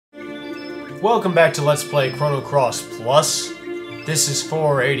Welcome back to Let's Play Chrono Cross Plus. This is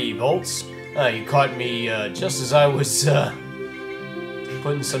 480 volts. You caught me just as I was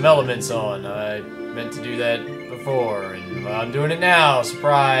putting some elements on. I meant to do that before, and I'm doing it now.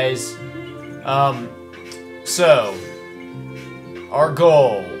 Surprise! So, our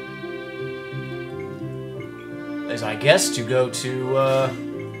goal is, I guess, to go to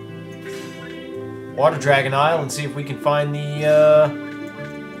Water Dragon Isle and see if we can find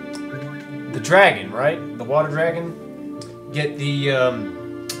the dragon, right? The water dragon. Get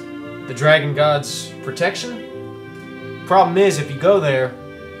the dragon god's protection. Problem is, if you go there,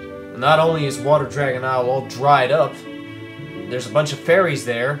 not only is Water Dragon Isle all dried up, there's a bunch of fairies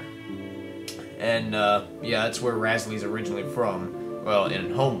there, and yeah, that's where Razly's originally from. Well,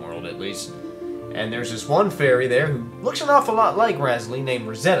 in Homeworld at least. And there's this one fairy there who looks an awful lot like Razly, named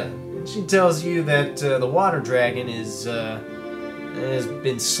Rosetta. And she tells you that the water dragon has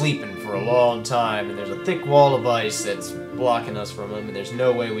been sleeping for a long time, and there's a thick wall of ice that's blocking us from him, and there's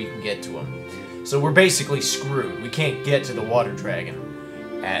no way we can get to him. So we're basically screwed. We can't get to the water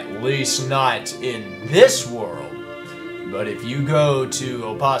dragon. At least not in this world. But if you go to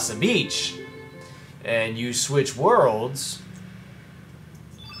Opasa Beach, and you switch worlds...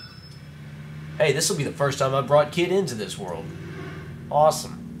 Hey, this will be the first time I brought Kid into this world.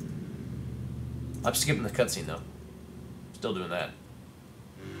 Awesome. I'm skipping the cutscene, though. Still doing that.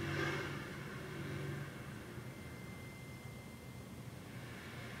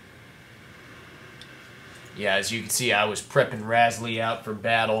 Yeah, as you can see, I was prepping Razly out for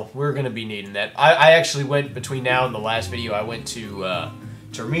battle. We're going to be needing that. I actually went, between now and the last video, I went to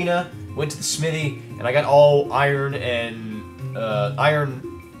Termina, went to the smithy, and I got all iron and iron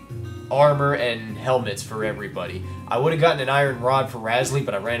armor and helmets for everybody. I would have gotten an iron rod for Razly,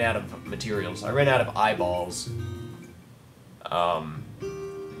 but I ran out of materials. I ran out of eyeballs.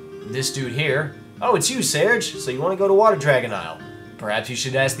 This dude here. Oh, it's you, Serge. So you want to go to Water Dragon Isle? Perhaps you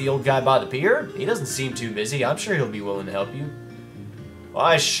should ask the old guy by the pier? He doesn't seem too busy. I'm sure he'll be willing to help you.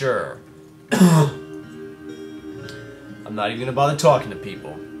 Why, sure. I'm not even going to bother talking to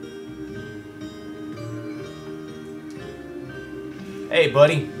people. Hey,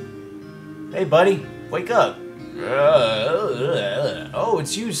 buddy. Hey, buddy. Wake up. Oh,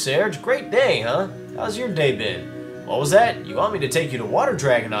 it's you, Serge. Great day, huh? How's your day been? What was that? You want me to take you to Water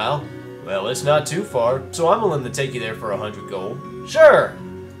Dragon Isle? Well, it's not too far, so I'm willing to take you there for 100 gold. Sure!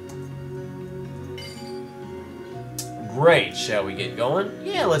 Great, shall we get going?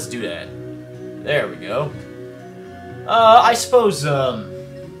 Yeah, let's do that. There we go. I suppose, I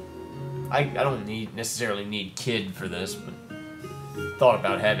don't necessarily need Kid for this, but thought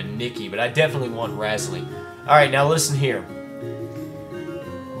about having Nikki, but I definitely want Razly. Alright, now listen here.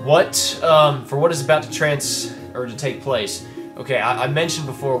 For what is about to take place. Okay, I mentioned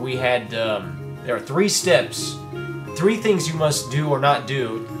before we had, there are 3 steps, 3 things you must do or not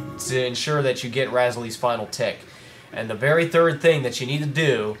do to ensure that you get Razly's final tech. And the very 3rd thing that you need to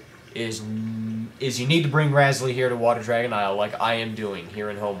do is you need to bring Razly here to Water Dragon Isle like I am doing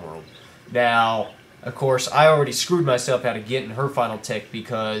here in Homeworld. Now, of course, I already screwed myself out of getting her final tech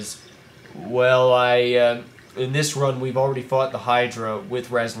because, well, in this run we've already fought the Hydra with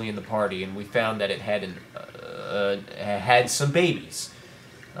Razly in the party, and we found that it had had some babies.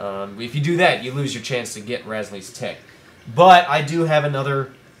 If you do that, you lose your chance to get Razly's tech. But I do have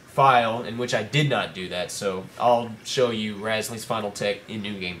another file in which I did not do that, so I'll show you Razly's final tech in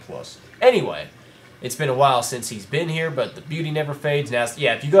New Game Plus. Anyway, it's been a while since he's been here, but the beauty never fades. Now,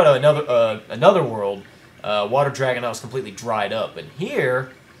 yeah, if you go to another world, Water Dragon Isle is completely dried up, and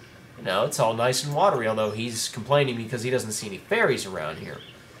here, you know, it's all nice and watery. Although he's complaining because he doesn't see any fairies around here.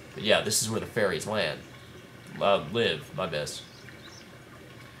 But yeah, this is where the fairies live, my best.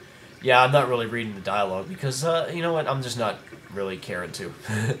 Yeah, I'm not really reading the dialogue because, you know what, I'm just not really caring to.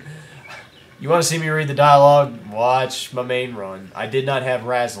 You want to see me read the dialogue? Watch my main run. I did not have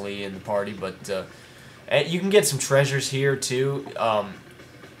Razly in the party, but you can get some treasures here, too.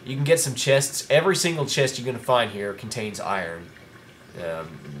 You can get some chests. Every single chest you're going to find here contains iron.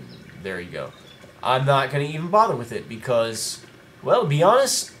 There you go. I'm not going to even bother with it because, well, to be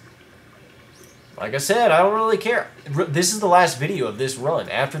honest... Like I said, I don't really care. This is the last video of this run.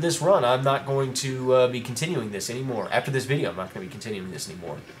 After this run, I'm not going to be continuing this anymore. After this video, I'm not going to be continuing this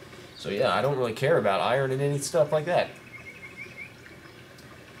anymore. So yeah, I don't really care about iron and any stuff like that.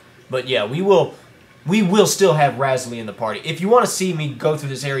 But yeah, we will still have Razly in the party. If you want to see me go through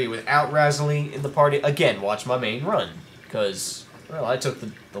this area without Razly in the party, again, watch my main run. Because, well, I took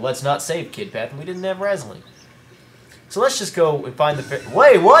the Let's Not Save Kid path and we didn't have Razly. So let's just go and find the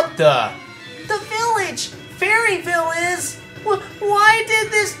Wait, what the... The village! Fairyville is! Why did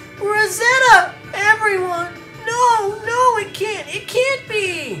this Rosetta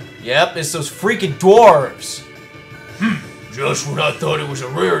Yep, it's those freaking dwarves. Just when I thought it was a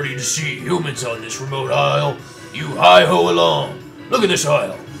rarity to see humans on this remote isle, you hi-ho along. Look at this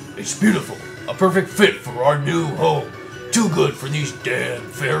isle. It's beautiful. A perfect fit for our new home. Too good for these damn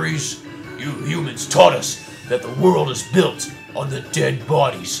fairies. You humans taught us that the world is built on the dead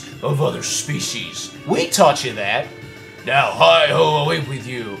bodies of other species. We taught you that. Now hi-ho away with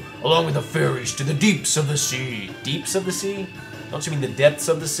you, along with the fairies to the deeps of the sea. Deeps of the sea? Don't you mean the depths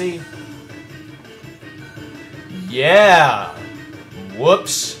of the sea? Yeah.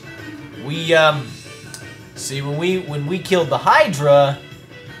 Whoops. We see when we killed the Hydra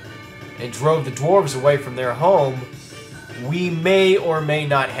and drove the dwarves away from their home, we may or may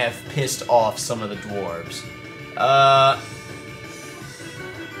not have pissed off some of the dwarves.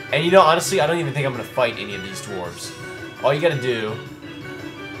 And you know, honestly, I don't even think I'm gonna fight any of these dwarves. All you gotta do...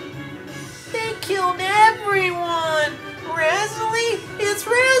 They killed everyone! Razzly? It's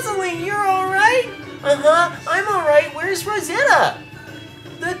Razzly! You're alright? Uh-huh, I'm alright. Where's Rosetta?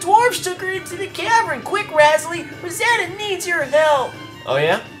 The dwarves took her into the cavern. Quick, Razzly! Rosetta needs your help! Oh,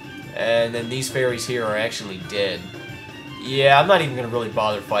 yeah? And then these fairies here are actually dead. Yeah, I'm not even gonna really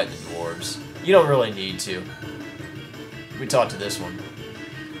bother fighting the dwarves. You don't really need to. We talk to this one.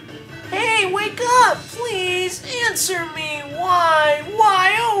 Hey, wake up! Please, answer me! Why?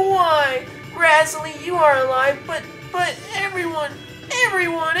 Why? Oh, why? Razzly, you are alive, but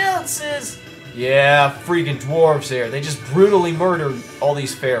everyone else is... Yeah, freaking dwarves here. They just brutally murdered all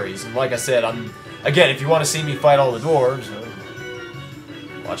these fairies. And like I said, again, if you want to see me fight all the dwarves,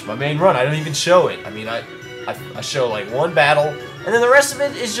 watch my main run. I don't even show it. I mean, I show like one battle, and then the rest of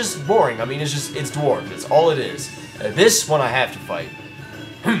it is just boring. I mean, it's dwarves. That's all it is. This one I have to fight.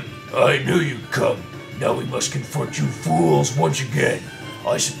 I knew you'd come. Now we must confront you fools once again.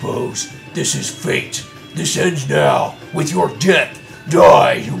 I suppose this is fate. This ends now with your death.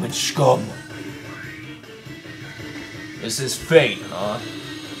 Die, human scum. This is fate, huh?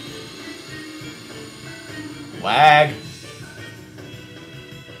 Lag.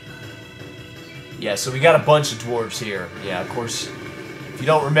 Yeah, so we got a bunch of dwarves here. Yeah, of course, if you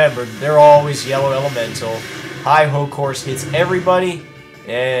don't remember, they're always yellow elemental. Hi-ho course hits everybody.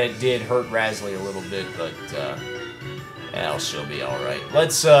 And it did hurt Razzly a little bit, but she'll be alright.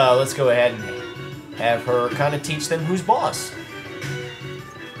 Let's go ahead and have her kind of teach them who's boss.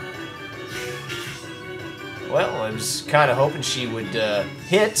 Well, I was kind of hoping she would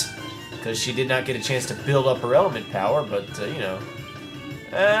hit, because she did not get a chance to build up her element power, but, you know.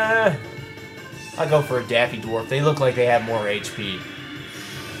 I'll go for a Daffy Dwarf. They look like they have more HP.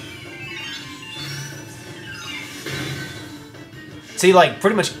 See, like,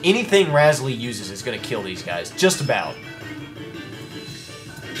 pretty much anything Razzly uses is going to kill these guys. Just about.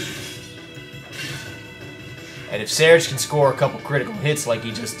 And if Serge can score a couple critical hits like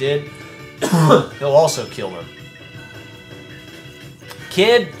he just did, he'll also kill them.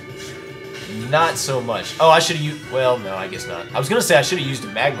 Kid, not so much. Oh, I should have used... Well, no, I guess not. I was going to say I should have used a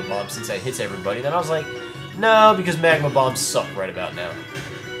Magma Bomb since that hits everybody. Then I was like, no, because Magma Bombs suck right about now.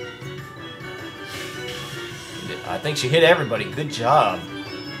 I think she hit everybody. Good job.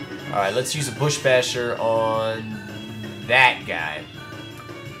 Alright, let's use a Bush Basher on that guy.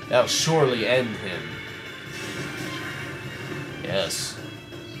 That'll surely end him. Yes.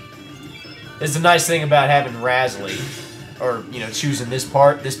 This is the nice thing about having Razzly, or, you know, choosing this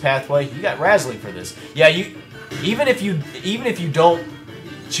pathway. You got Razzly for this. Yeah, even if you don't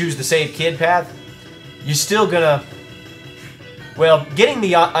choose the Save Kid path, you're still gonna... Well, getting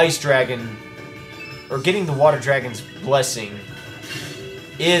the Ice Dragon... or getting the Water Dragon's Blessing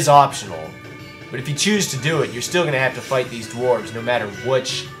is optional. But if you choose to do it, you're still going to have to fight these dwarves no matter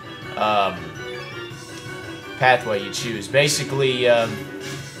which pathway you choose. Basically,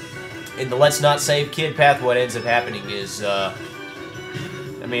 in the Let's Not Save Kid path, what ends up happening is, I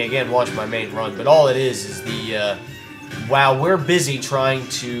mean, again, watch my main run, but all it is the, while we're busy trying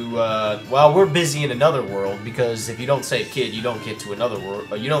to, while we're busy in another world, because if you don't save Kid, you don't get to another world,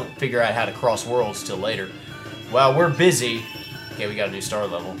 or you don't figure out how to cross worlds till later. While we're busy, okay, we got a new star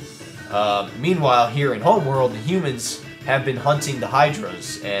level. Meanwhile, here in Homeworld, the humans have been hunting the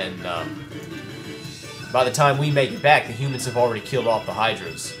Hydras, and by the time we make it back, the humans have already killed off the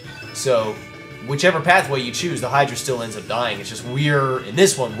Hydras. So, whichever pathway you choose, the Hydra still ends up dying. It's just in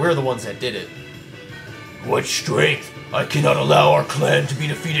this one, we're the ones that did it. What strength! I cannot allow our clan to be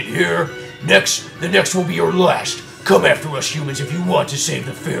defeated here. The next will be your last. Come after us, humans, if you want to save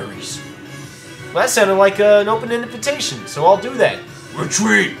the fairies. Well, that sounded like an open invitation, so I'll do that.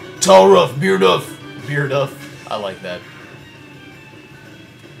 Retreat! Talruff, Bearduff! Bearduff. I like that.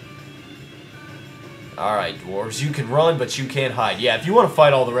 Alright, dwarves. You can run, but you can't hide. Yeah, if you want to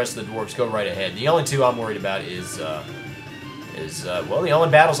fight all the rest of the dwarves, go right ahead. The only two I'm worried about is well, the only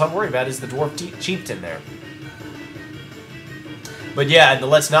battles I'm worried about is the dwarf chieftain there. But yeah, in the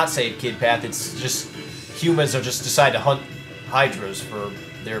Let's Not Save Kid path, it's just humans are just decide to hunt hydras for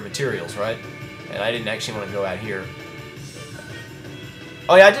their materials, right? And I didn't actually want to go out here.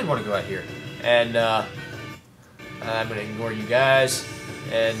 Oh yeah, I did want to go out here. And I'm going to ignore you guys.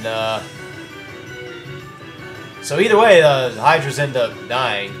 And so either way, the hydras end up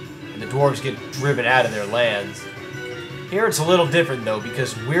dying, and the dwarves get driven out of their lands. Here it's a little different though,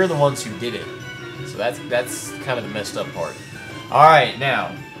 because we're the ones who did it. So that's kind of the messed up part. Alright,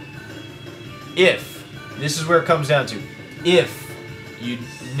 now, if, this is where it comes down to, if you,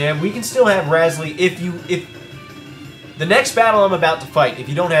 now we can still have Rasley, if the next battle I'm about to fight, if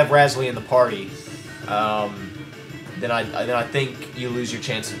you don't have Rasley in the party, then I think you lose your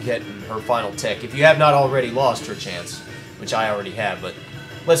chance of getting her final tech. If you have not already lost her chance, which I already have, but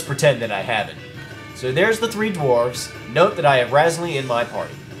let's pretend that I haven't. So there's the three dwarves. Note that I have Rasley in my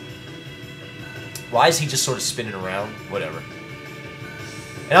party. Why is he just sort of spinning around? Whatever.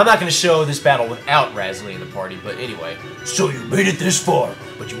 And I'm not going to show this battle without Rasley in the party, but anyway. So you made it this far,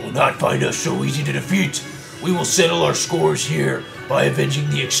 but you will not find us so easy to defeat. We will settle our scores here by avenging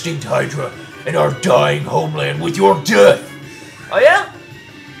the extinct Hydra and our dying homeland with your death. Oh yeah?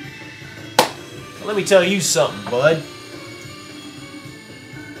 Well, let me tell you something, bud.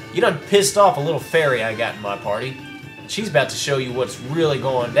 You done pissed off a little fairy I got in my party. She's about to show you what's really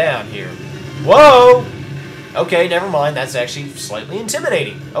going down here. Whoa! Okay, never mind. That's actually slightly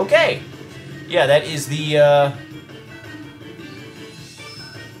intimidating. Okay. Yeah, that is the,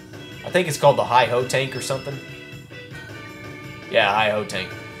 I think it's called the Hi-Ho tank or something. Yeah, Hi-Ho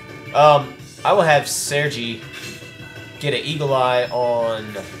tank. I will have Sergi get an eagle eye on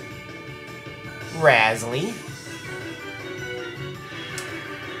Rasley.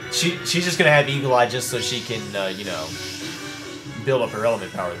 She's just gonna have eagle eye just so she can, you know, build up her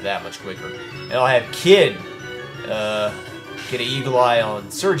element power that much quicker. And I'll have Kid get an eagle eye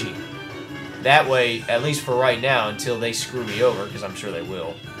on Sergi. That way, at least for right now, until they screw me over, because I'm sure they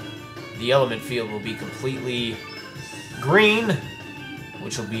will, the element field will be completely green,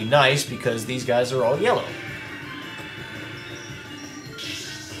 which will be nice because these guys are all yellow.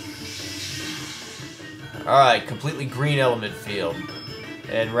 Alright, completely green element field.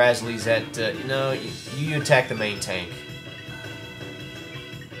 And Rasley's at, you know, you attack the main tank.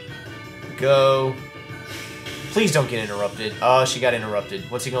 Go. Please don't get interrupted. Oh, she got interrupted.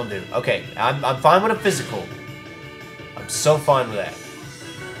 What's he gonna do? Okay, I'm fine with a physical. I'm so fine with that.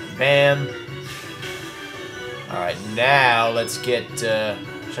 Bam. Alright, now let's get,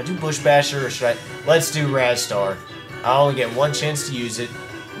 should I do Bush Basher or should I? Let's do Razstar. I only get one chance to use it.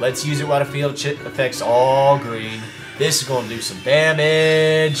 Let's use it while the field affects all green. This is going to do some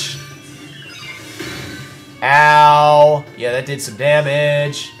damage. Ow. Yeah, that did some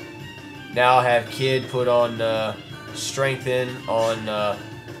damage. Now I'll have Kid put on Strengthen on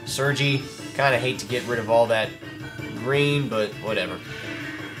Sergi. Kind of hate to get rid of all that green, but whatever.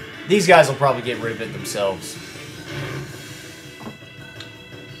 These guys will probably get rid of it themselves.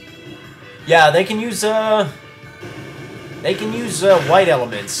 Yeah, they can use white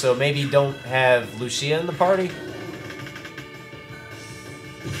elements, so maybe don't have Lucia in the party.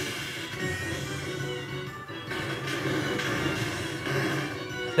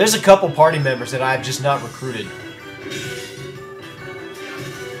 There's a couple party members that I've just not recruited.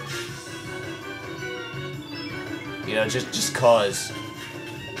 You know, just cause.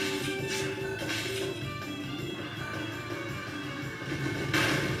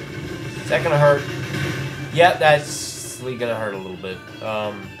 Is that gonna hurt? Yeah, that's gonna hurt a little bit.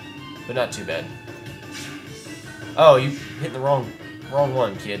 But not too bad. Oh, you hit the wrong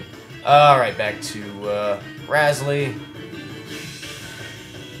one, kid. Alright, back to Rasley.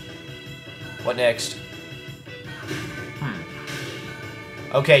 What next?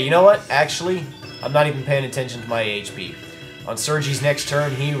 Okay, you know what? Actually, I'm not even paying attention to my HP. On Sergi's next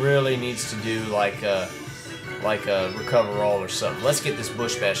turn, he really needs to do like a recover all or something. Let's get this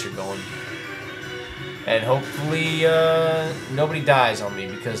Bush Basher going. And hopefully nobody dies on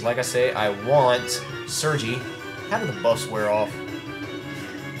me because, like I say, I want Sergi. How do the buffs wear off?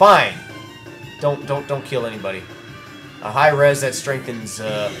 Fine. Don't kill anybody. A high res that strengthens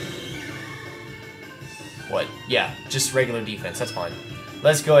what? Yeah, just regular defense. That's fine.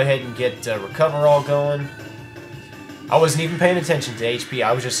 Let's go ahead and get recover all going. I wasn't even paying attention to HP.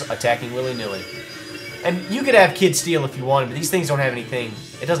 I was just attacking willy-nilly. And you could have Kid Steal if you wanted, but these things don't have anything.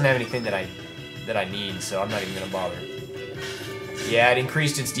 It doesn't have anything that I need, so I'm not even gonna bother. Yeah, it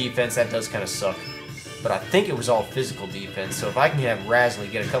increased its defense. That does kind of suck. but I think it was all physical defense, so if I can have Razzly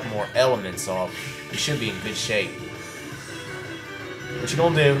get a couple more elements off, we should be in good shape. What you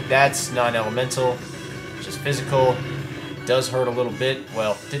gonna do? That's non-elemental, just physical. Does hurt a little bit.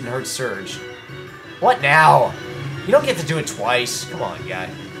 Well, didn't hurt Surge. What now? You don't get to do it twice. Come on, guy.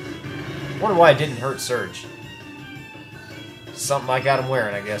 Wonder why it didn't hurt Surge. Something I got him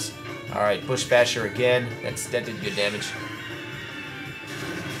wearing, I guess. Alright, Bush Basher again. That did good damage.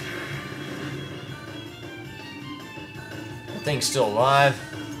 The thing's still alive.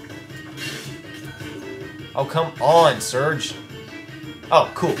 Oh, come on, Surge. Oh,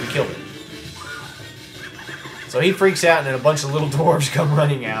 cool, we killed it. So he freaks out and then a bunch of little dwarves come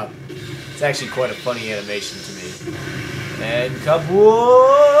running out. It's actually quite a funny animation to me. And kabwoo!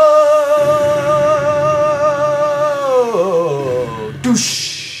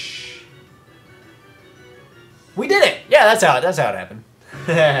 Doosh! We did it! Yeah, that's how it happened.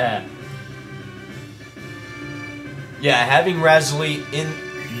 Yeah, not having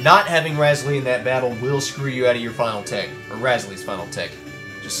Razzly in that battle will screw you out of your final tech, or Razzly's final tech,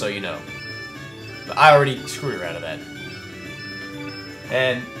 just so you know. But I already screwed her out of that.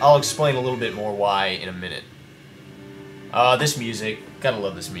 And I'll explain a little bit more why in a minute. This music. Gotta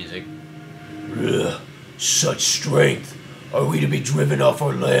love this music. Ugh, such strength. Are we to be driven off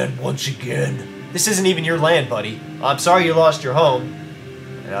our land once again? This isn't even your land, buddy. I'm sorry you lost your home.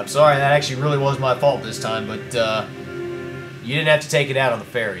 And I'm sorry that actually really was my fault this time, but, you didn't have to take it out on the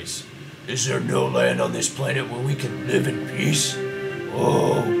fairies. Is there no land on this planet where we can live in peace?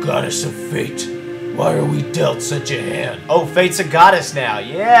 Oh, goddess of fate. Why are we dealt such a hand? Oh, fate's a goddess now.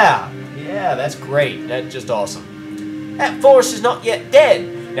 Yeah. Yeah, that's great. That's just awesome. That forest is not yet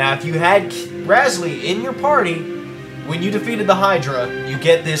dead. Now, if you had Razzly in your party, when you defeated the Hydra, you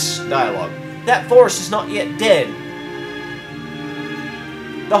get this dialogue. That forest is not yet dead.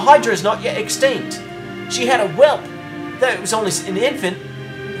 The Hydra is not yet extinct. She had a whelp. Though it was only an infant,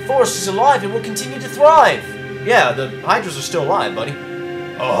 the forest is alive and will continue to thrive. Yeah, the Hydras are still alive, buddy.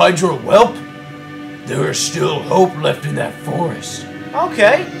 A Hydra whelp? There is still hope left in that forest.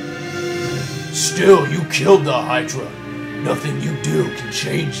 Okay. Still, you killed the Hydra. Nothing you do can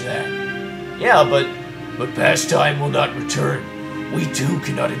change that. Yeah, but past time will not return. We too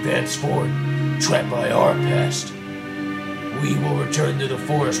cannot advance forward, trapped by our past. We will return to the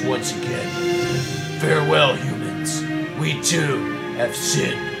forest once again. Farewell, humans. We too have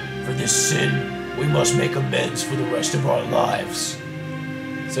sinned. For this sin, we must make amends for the rest of our lives.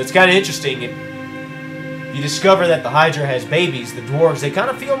 So it's kind of interesting. If you discover that the Hydra has babies, the dwarves, they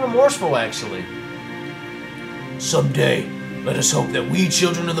kind of feel remorseful, actually. Someday, let us hope that we,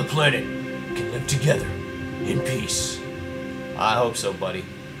 children of the planet, can live together in peace. I hope so, buddy.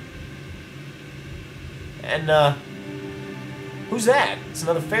 And, who's that? It's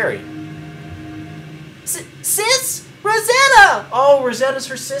another fairy. Sis? Rosetta! Oh, Rosetta's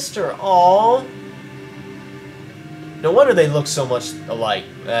her sister. Aw. No wonder they look so much alike,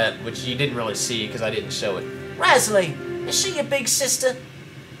 which you didn't really see because I didn't show it. Razzly, is she your big sister?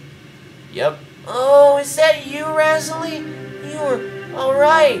 Yep. Oh, is that you, Razzly? You're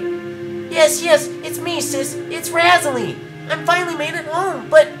alright. Yes, it's me, sis. It's Razzly. I'm finally made it home,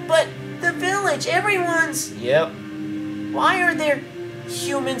 but the village, everyone's... Yep. Why are there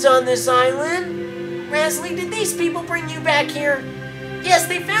humans on this island? Razzly, did these people bring you back here? Yes,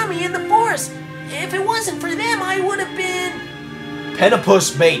 they found me in the forest. If it wasn't for them, I would have been...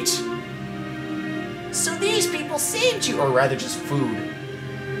 Penopus mate. So these people saved you, or rather just food.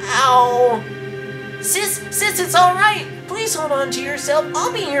 Ow. Sis, it's alright. Please hold on to yourself.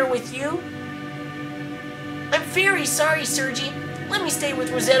 I'll be here with you. I'm very sorry, Sergi. Let me stay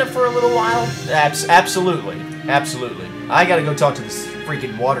with Rosetta for a little while. Absolutely. I gotta go talk to this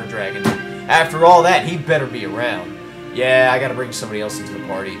freaking water dragon. After all that, he better be around. Yeah, I gotta bring somebody else into the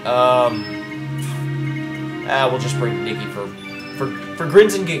party. We'll just bring Nikki for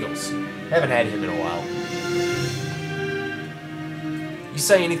grins and giggles. Haven't had him in a while. You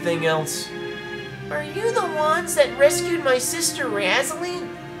say anything else? Are you the ones that rescued my sister Razzly?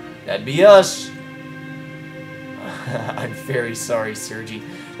 That'd be us. I'm very sorry, Sergi.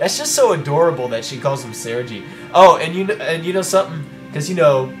 That's just so adorable that she calls him Sergi. Oh, and you know something? Because you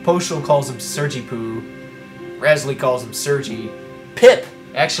know, Poshul calls him Sergi Poo. Razzly calls him Sergi. Pip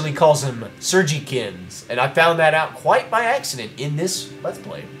actually calls him Sergikins, and I found that out quite by accident in this Let's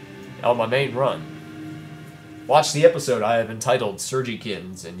Play on my main run. Watch the episode I have entitled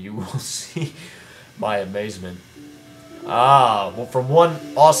Sergikins, and you will see my amazement. Well, from one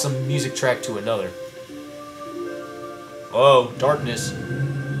awesome music track to another. Oh, darkness.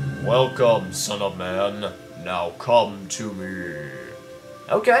 Welcome, son of man. Now come to me.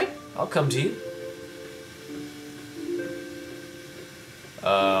 Okay, I'll come to you.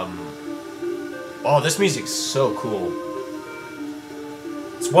 Oh, this music's so cool.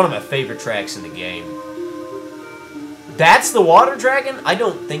 It's one of my favorite tracks in the game. That's the water dragon? I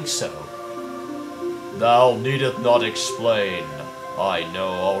don't think so. Thou needeth not explain. I know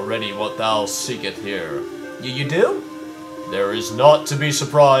already what thou seeketh here. You do? There is naught to be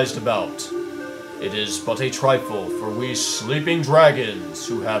surprised about. It is but a trifle for we sleeping dragons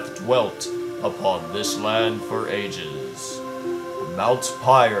who have dwelt upon this land for ages. Mount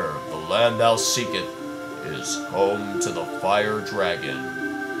Pyre, the land thou seeketh, is home to the fire dragon.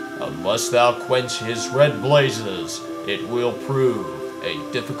 Unless thou quench his red blazes, it will prove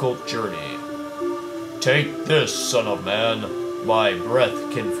a difficult journey. Take this, son of man. My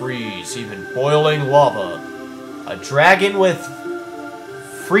breath can freeze even boiling lava. A dragon with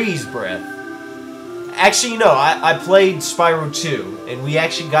freeze breath. Actually, no, I played Spyro 2, and we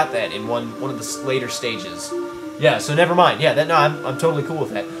actually got that in one of the later stages. Yeah, so never mind. Yeah, I'm totally cool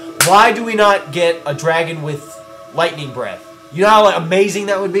with that. Why do we not get a dragon with lightning breath? You know how amazing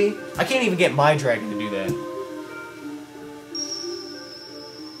that would be? I can't even get my dragon to do that.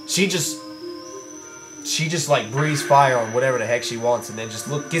 She just like breathes fire on whatever the heck she wants, and then just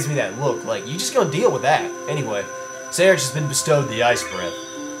gives me that look like, you just gonna deal with that. Anyway, Sarich has been bestowed the ice breath.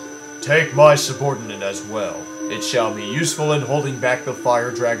 Take my subordinate as well. It shall be useful in holding back the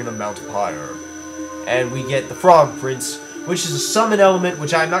fire dragon of Mount Pyre. And we get the Frog Prince, which is a summon element,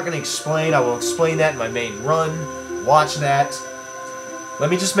 which I'm not going to explain. I will explain that in my main run. Watch that.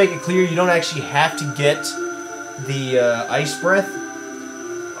 Let me just make it clear, you don't actually have to get the ice breath.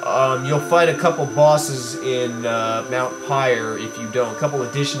 You'll fight a couple bosses in Mount Pyre if you don't. A couple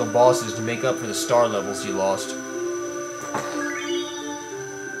additional bosses to make up for the star levels you lost.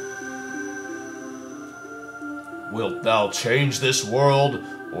 Wilt thou change this world,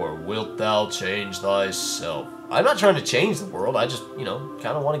 or wilt thou change thyself? I'm not trying to change the world, I just, you know,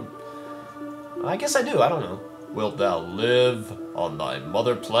 kind of want to... I guess I do, I don't know. Wilt thou live on thy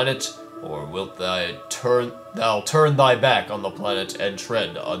mother planet, or wilt thou turn thy back on the planet and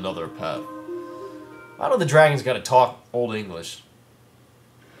tread another path? Why do the dragons gotta talk Old English?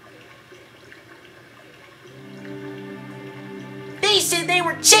 They said they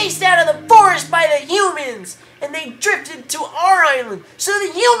were chased out of the forest by the humans, and they drifted to our island, so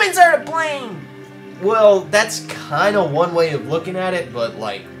the humans are to blame! Well, that's kind of one way of looking at it, but,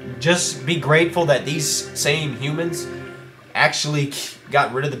 like, just be grateful that these same humans actually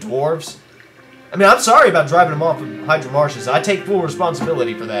got rid of the dwarves. I mean, I'm sorry about driving them off of Hydra Marshes. I take full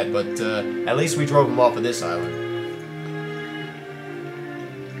responsibility for that, but at least we drove them off of this island.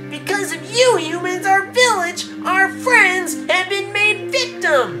 Because of you humans, our village, our friends, have been made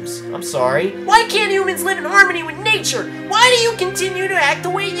victims! I'm sorry. Why can't humans live in harmony with nature? Why do you continue to act the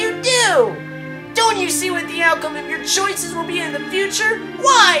way you do? Don't you see what the outcome of your choices will be in the future?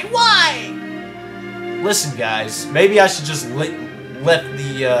 Why? Why? Listen, guys, maybe I should just let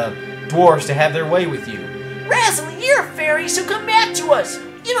the dwarves to have their way with you. Razzle, you're a fairy, so come back to us.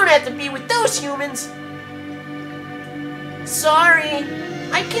 You don't have to be with those humans. Sorry,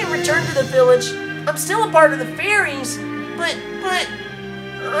 I can't return to the village. I'm still a part of the fairies, but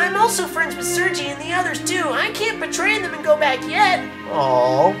I'm also friends with Sergi and the others too. I can't betray them and go back yet.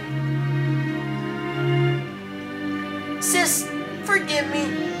 Aww. Sis, forgive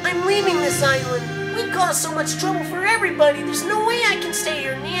me. I'm leaving this island. We caused so much trouble for everybody. There's no way I can stay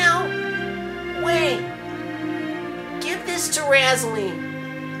here now. Wait. Give this to Razzly.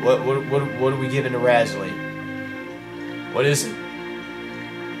 What are we giving to Razzly? What is it?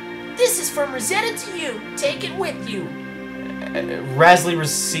 This is from Rosetta to you. Take it with you. Razzly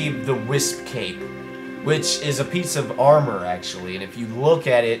received the Wisp Cape, which is a piece of armor, actually, and if you look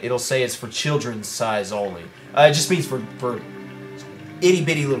at it, it'll say it's for children's size only. It just means for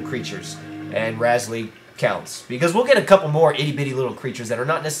itty-bitty little creatures, and Razzly counts. Because we'll get a couple more itty-bitty little creatures that are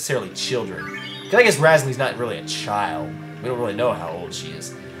not necessarily children. Because I guess Razzly's not really a child. We don't really know how old she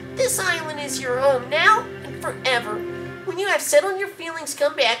is. This island is your home now and forever. When you have settled your feelings,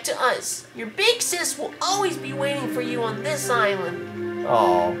 come back to us. Your big sis will always be waiting for you on this island.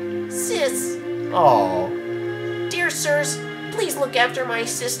 Aww. Sis. Aww. Dear sirs, please look after my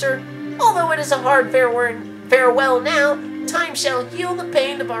sister. Although it is a hard farewell now, time shall heal the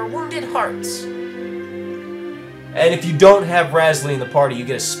pain of our wounded hearts. And if you don't have Razzly in the party, you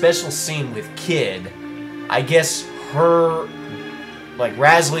get a special scene with Kid. I guess her, like,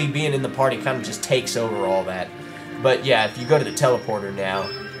 Razzly being in the party kind of just takes over all that. But yeah, if you go to the teleporter now,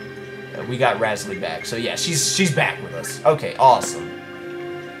 we got Razzly back. So yeah, she's back with us. Okay, awesome.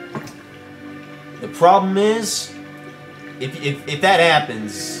 The problem is, if that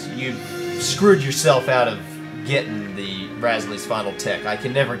happens, you screwed yourself out of getting the Razzly's Final Tech. I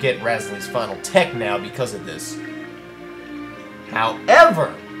can never get Razzly's Final Tech now because of this. However,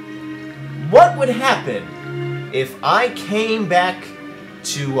 what would happen if I came back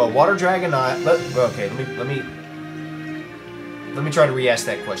to Water Dragon Isle? Okay, let me try to re-ask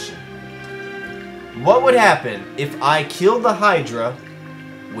that question. What would happen if I killed the Hydra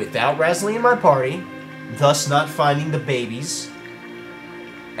without Razzly in my party, thus not finding the babies,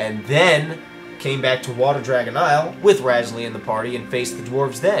 and then came back to Water Dragon Isle with Razzly in the party and faced the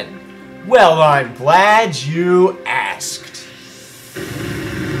dwarves then? Well, I'm glad you asked.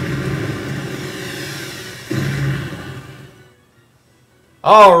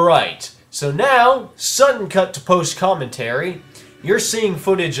 Alright, so now, sudden cut to post-commentary. You're seeing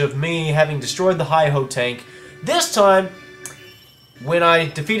footage of me having destroyed the Hi-Ho tank. This time, when I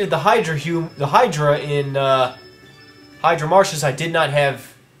defeated the Hydra in Hydra Marshes, I did not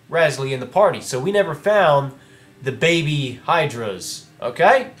have Razzly in the party, so we never found the baby Hydras,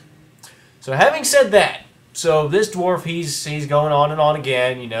 okay? So having said that, so this dwarf, he's going on and on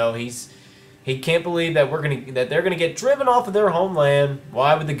again, you know, he can't believe that they're gonna get driven off of their homeland.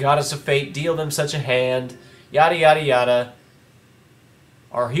 Why would the goddess of fate deal them such a hand? Yada yada yada.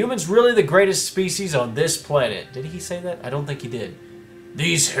 Are humans really the greatest species on this planet? Did he say that? I don't think he did.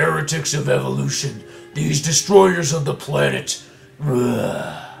 These heretics of evolution, these destroyers of the planet.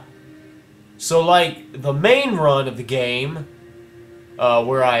 So like the main run of the game,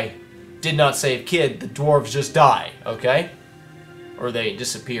 where I did not save Kid, the dwarves just die, okay? Or they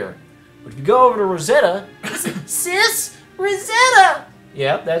disappear. But if you go over to Rosetta... Sis? Rosetta!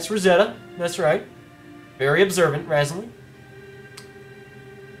 Yeah, that's Rosetta. That's right. Very observant, Razzly.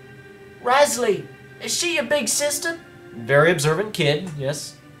 Razzly, is she your big sister? Very observant kid,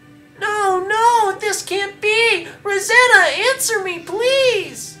 yes. No, this can't be! Rosetta, answer me,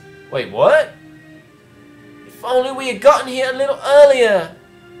 please! Wait, what? If only we had gotten here a little earlier.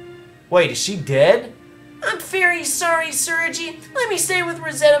 Wait, is she dead? I'm very sorry, Sergi. Let me stay with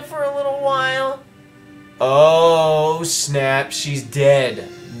Rosetta for a little while. Oh, snap, she's dead.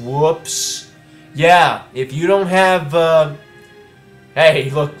 Whoops. Yeah, if you don't have, Hey,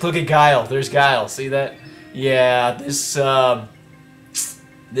 look at Guile. There's Guile. See that? Yeah,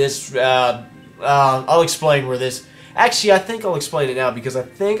 I'll explain where this... Actually, I think I'll explain it now, because I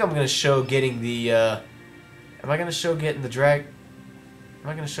think I'm going to show getting the, Am I going to show getting the dragons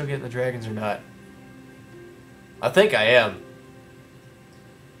or not? I think I am.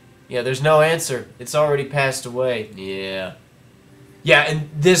 Yeah, there's no answer. It's already passed away. Yeah. Yeah, and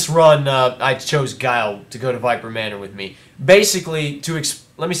this run, I chose Guile to go to Viper Manor with me. Basically,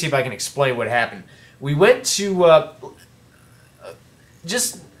 let me see if I can explain what happened. We went to,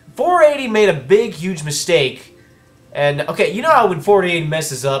 just 480 made a big, huge mistake. And, okay, you know how when 480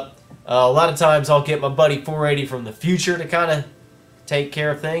 messes up, a lot of times I'll get my buddy 480 from the future to kind of take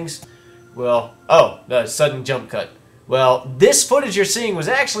care of things. Well, the sudden jump cut. Well, this footage you're seeing was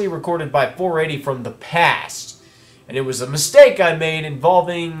actually recorded by 480 from the past. And it was a mistake I made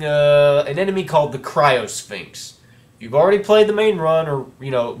involving an enemy called the Cryosphinx. If you've already played the main run, or,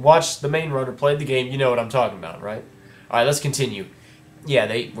 you know, watched the main run or played the game, you know what I'm talking about, right? Alright, let's continue. Yeah,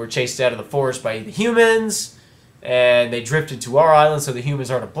 they were chased out of the forest by the humans, and they drifted to our island, so the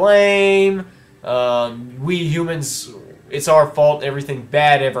humans are to blame. We humans, it's our fault everything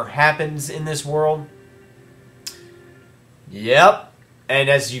bad ever happens in this world. Yep. And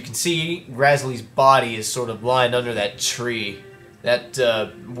as you can see, Razzly's body is sort of lying under that tree. That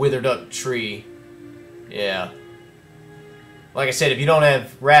withered up tree. Yeah. Like I said, if you don't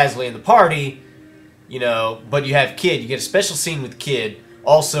have Razzly in the party, you know, but you have Kid, you get a special scene with Kid.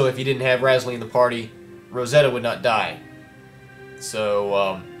 Also, if you didn't have Razzly in the party, Rosetta would not die.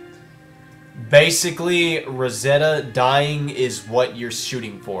 So, basically, Rosetta dying is what you're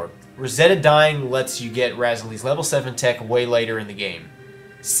shooting for. Rosetta dying lets you get Razzly's level 7 tech way later in the game.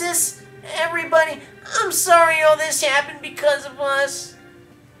 Sis, everybody, I'm sorry all this happened because of us.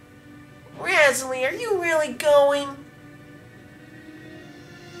 Razzly, are you really going?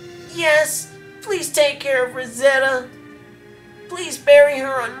 Yes, please take care of Rosetta. Please bury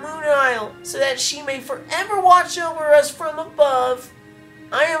her on Moon Isle, so that she may forever watch over us from above.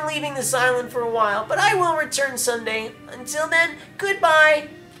 I am leaving this island for a while, but I will return someday. Until then, goodbye.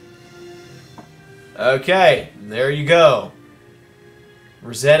 Okay, there you go.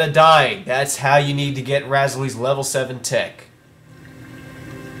 Rosetta dying. That's how you need to get Razzly's level 7 tech.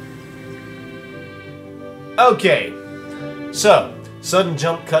 Okay, so, sudden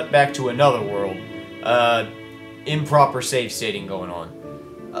jump cut back to another world. Improper save stating going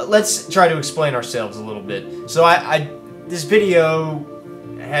on. Let's try to explain ourselves a little bit. So this video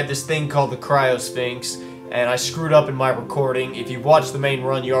had this thing called the Cryosphinx, and I screwed up in my recording. If you've watched the main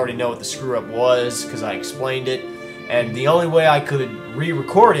run, you already know what the screw-up was, because I explained it. And the only way I could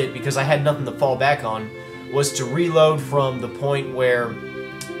re-record it, because I had nothing to fall back on, was to reload from the point where...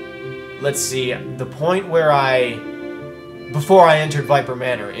 Let's see, the point where before I entered Viper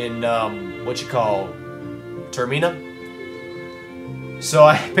Manor in, Termina? So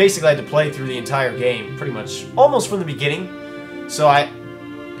I basically had to play through the entire game, pretty much, almost from the beginning. So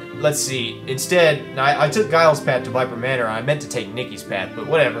let's see, instead, I took Guile's path to Viper Manor, and I meant to take Nikki's path, but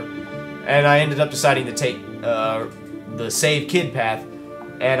whatever. And I ended up deciding to take the Save Kid path,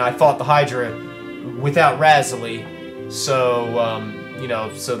 and I fought the Hydra without Razzie, so, you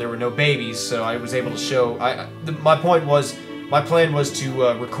know, so there were no babies, so I was able to show... my plan was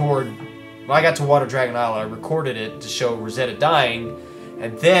to record... When I got to Water Dragon Isle, I recorded it to show Rosetta dying,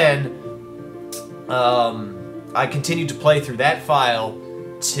 and then I continued to play through that file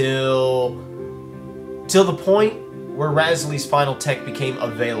till the point where Razzie's final tech became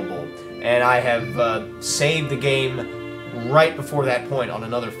available, and I have saved the game right before that point on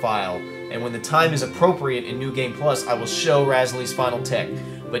another file. And when the time is appropriate in New Game Plus, I will show Razzie's final tech.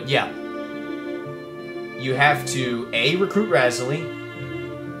 But yeah, you have to A, recruit Razzie,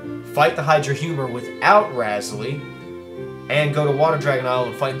 fight the Hydra Humor without Razzie, and go to Water Dragon Isle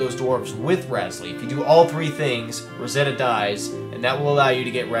and fight those dwarves with Razzie. If you do all three things, Rosetta dies, and that will allow you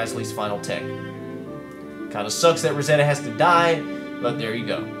to get Razzie's final tech. Kinda sucks that Rosetta has to die, but there you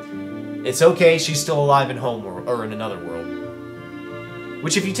go. It's okay, she's still alive in Homeworld, or in another world.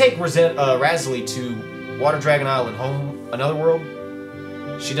 Which, if you take Razzie to Water Dragon Isle and another world,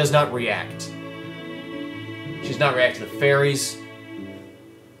 she does not react. She does not react to the fairies.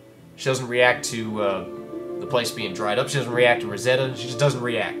 She doesn't react to the place being dried up. She doesn't react to Rosetta. She just doesn't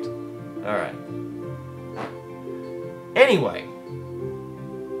react. Alright. Anyway.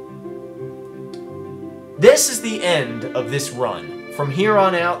 This is the end of this run. From here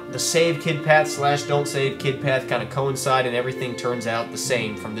on out, the Save Kid path / Don't Save Kid path kind of coincide, and everything turns out the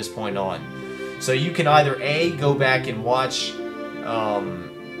same from this point on. So you can either A, go back and watch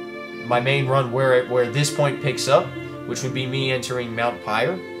my main run where this point picks up, which would be me entering Mount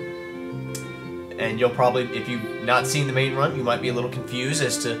Pyre. And you'll probably, if you've not seen the main run, you might be a little confused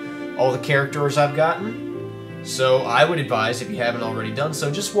as to all the characters I've gotten. So I would advise, if you haven't already done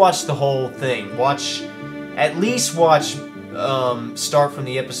so, just watch the whole thing. At least watch, start from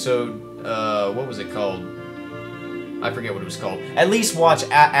the episode, what was it called? I forget what it was called. At least watch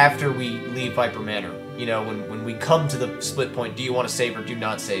after we leave Viper Manor. You know, when we come to the split point, do you want to save or do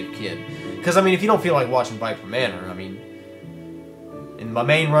not save Kid? Because, I mean, if you don't feel like watching Viper Manor, I mean, in my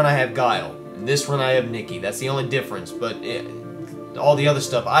main run I have Guile. In this run I have Nikki. That's the only difference, but all the other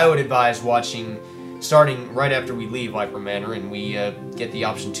stuff I would advise watching starting right after we leave Viper Manor and we get the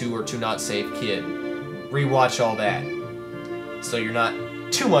option 2 or 2 not save Kid. Rewatch all that, so you're not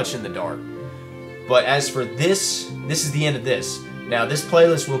too much in the dark. But as for this is the end of this. Now this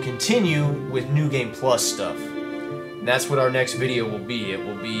playlist will continue with New Game Plus stuff. And that's what our next video will be. It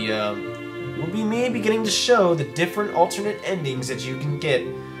will be me beginning to show the different alternate endings that you can get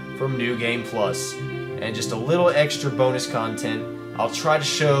from New Game Plus, and just a little extra bonus content. I'll try to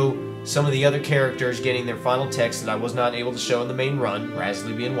show some of the other characters getting their final text that I was not able to show in the main run,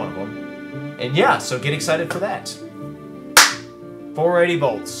 Razzie being one of them. And yeah, so get excited for that. 480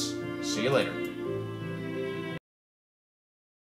 volts. See you later.